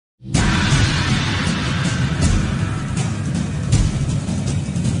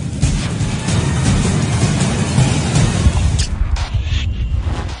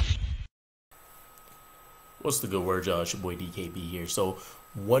What's the good word, y'all? It's your boy DKB here. So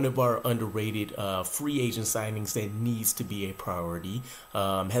one of our underrated free agent signings that needs to be a priority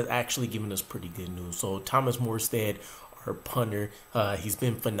has actually given us pretty good news. So Thomas Morstead, our punter, he's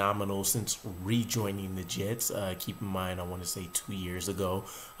been phenomenal since rejoining the Jets. Keep in mind, I want to say 2 years ago,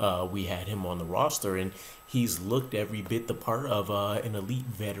 we had him on the roster, and he's looked every bit the part of an elite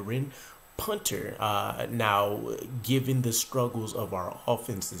veteran punter. Now, given the struggles of our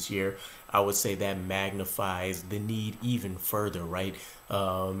offense this year, I would say that magnifies the need even further, right?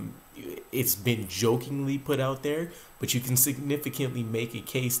 It's been jokingly put out there, but you can significantly make a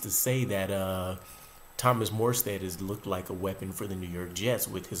case to say that Thomas Morstead has looked like a weapon for the New York Jets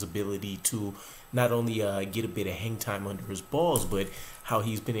with his ability to not only get a bit of hang time under his balls, but how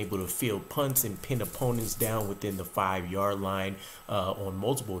he's been able to field punts and pin opponents down within the 5-yard line on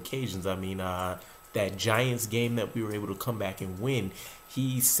multiple occasions. I mean, that Giants game that we were able to come back and win,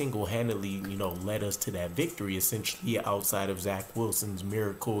 he single-handedly, led us to that victory, essentially outside of Zach Wilson's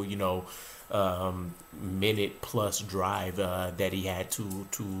miracle, minute plus drive that he had to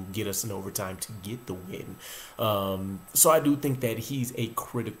get us in overtime to get the win. So I do think that he's a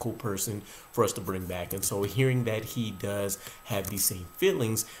critical person for us to bring back. And so hearing that he does have these same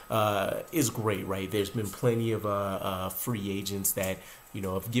feelings is great, right? There's been plenty of free agents that,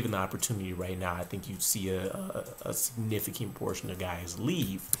 if given the opportunity right now, I think you'd see a significant portion of guys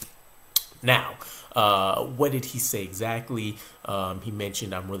leave. Now, what did he say exactly? He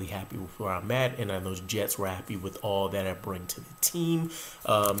mentioned, I'm really happy with where I'm at, and I know Jets were happy with all that I bring to the team.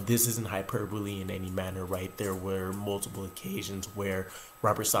 This isn't hyperbole in any manner, right? There were multiple occasions where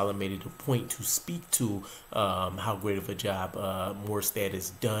Robert Saleh made it a point to speak to how great of a job Morstead has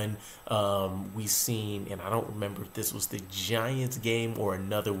done. We've seen, and I don't remember if this was the Giants game or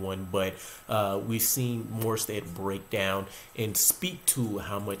another one, but we've seen Morstead break down and speak to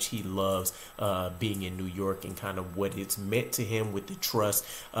how much he loves being in New York and kind of what it's meant to him with the trust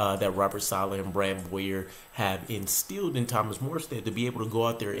that Robert Saleh and Brand Boyer have instilled in Thomas Morstead to be able to go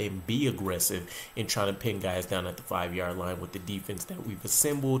out there and be aggressive in trying to pin guys down at the 5-yard line with the defense that we've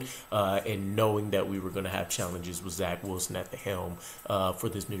assembled, and knowing that we were going to have challenges with Zach Wilson at the helm for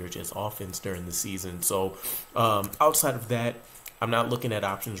this New York Jets offense during the season. So outside of that, I'm not looking at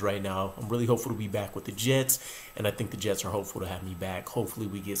options right now. I'm really hopeful to be back with the Jets, and I think the Jets are hopeful to have me back. Hopefully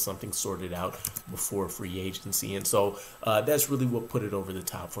we get something sorted out before free agency. And so that's really what put it over the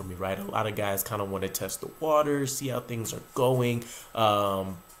top for me, right? A lot of guys kind of want to test the waters, see how things are going.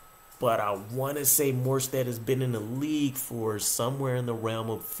 But I want to say Morstead has been in the league for somewhere in the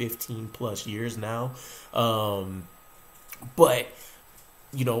realm of 15 plus years now. But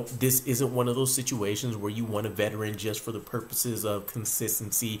this isn't one of those situations where you want a veteran just for the purposes of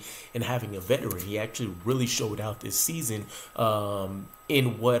consistency and having a veteran. He actually really showed out this season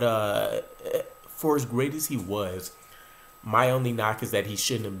in what, for as great as he was, my only knock is that he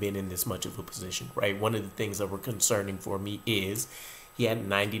shouldn't have been in this much of a position, right? One of the things that were concerning for me is he had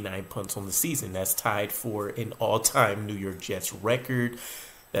 99 punts on the season. That's tied for an all-time New York Jets record.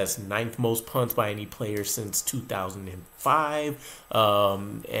 That's 9th most punts by any player since 2005. I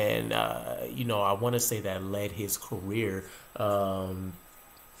want to say that led his career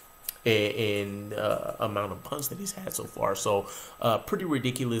in amount of punts that he's had so far. So pretty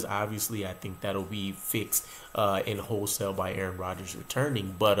ridiculous. Obviously, I think that'll be fixed in wholesale by Aaron Rodgers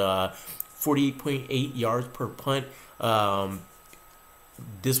returning. But 48.8 yards per punt.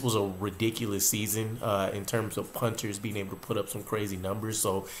 This was a ridiculous season in terms of punters being able to put up some crazy numbers.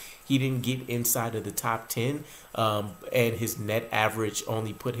 So he didn't get inside of the top 10, and his net average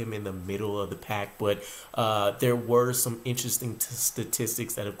only put him in the middle of the pack. But there were some interesting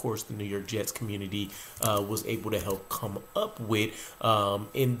statistics that, of course, the New York Jets community was able to help come up with.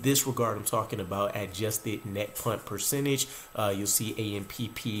 In this regard, I'm talking about adjusted net punt percentage. You'll see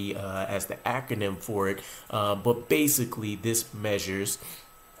ANPP as the acronym for it. But basically, this measures...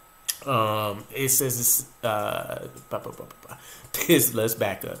 it says this, let's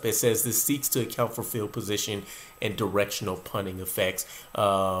back up. It says this seeks to account for field position and directional punting effects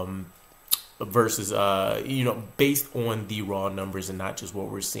versus, based on the raw numbers and not just what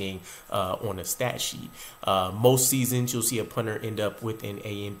we're seeing on a stat sheet. Most seasons, you'll see a punter end up with an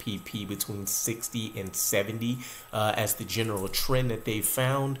ANPP between 60 and 70 as the general trend that they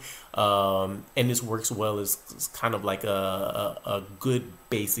found. And this works well as kind of like a good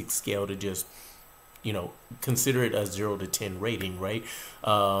basic scale to just consider it a 0 to 10 rating, right?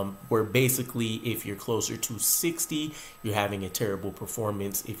 Where basically if you're closer to 60, you're having a terrible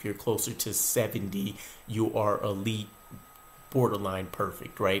performance. If you're closer to 70, you are elite, borderline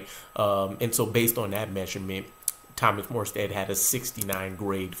perfect, right? And so based on that measurement, Thomas Morstead had a 69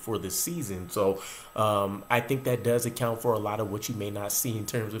 grade for the season. So I think that does account for a lot of what you may not see in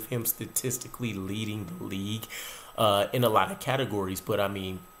terms of him statistically leading the league in a lot of categories. But I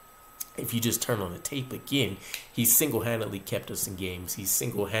mean, if you just turn on the tape again, he single-handedly kept us in games. He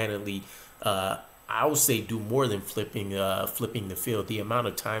single-handedly, I would say, do more than flipping the field. The amount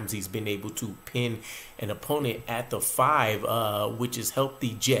of times he's been able to pin an opponent at the 5, which has helped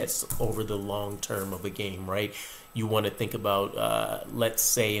the Jets over the long term of a game, right? You want to think about, let's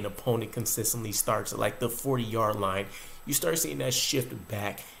say an opponent consistently starts at like the 40-yard line. You start seeing that shift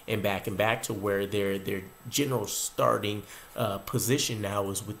back and back and back to where their general starting position now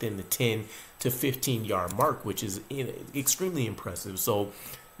is within the 10 to 15-yard mark, which is extremely impressive. So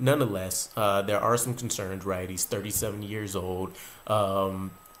nonetheless, there are some concerns, right? He's 37 years old.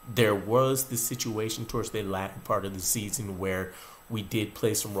 There was this situation towards the latter part of the season where we did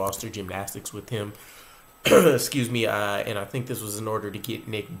play some roster gymnastics with him. Excuse me. And I think this was in order to get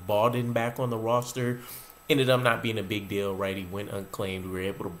Nick Baldwin back on the roster. Ended up not being a big deal, right? He went unclaimed. We were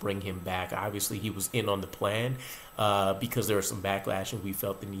able to bring him back. Obviously, he was in on the plan because there was some backlash, and we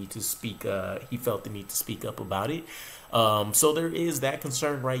felt the need to speak. He felt the need to speak up about it. So there is that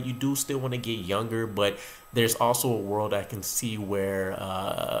concern, right? You do still want to get younger, but there's also a world I can see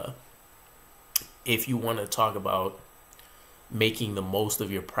where if you want to talk about making the most of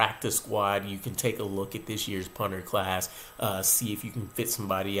your practice squad, you can take a look at this year's punter class, see if you can fit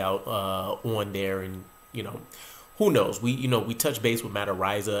somebody out on there, and who knows? We touched base with Matt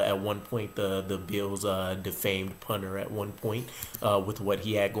Ariza at one point. The Bills defamed punter at one point with what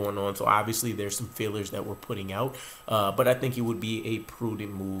he had going on. So obviously there's some feelers that we're putting out, but I think it would be a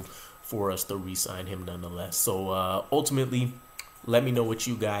prudent move for us to re-sign him nonetheless. So ultimately, let me know what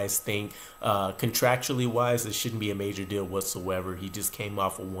you guys think. Contractually wise, this shouldn't be a major deal whatsoever. He just came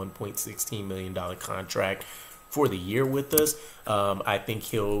off a $1.16 million contract for the year with us. I think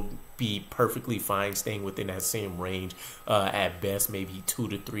he'll be perfectly fine staying within that same range. At best, maybe 2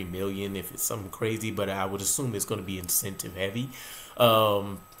 to 3 million if it's something crazy, but I would assume it's going to be incentive heavy.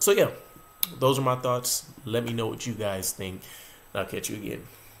 So yeah, those are my thoughts. Let me know what you guys think. I'll catch you again.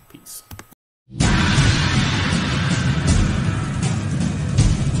 Peace.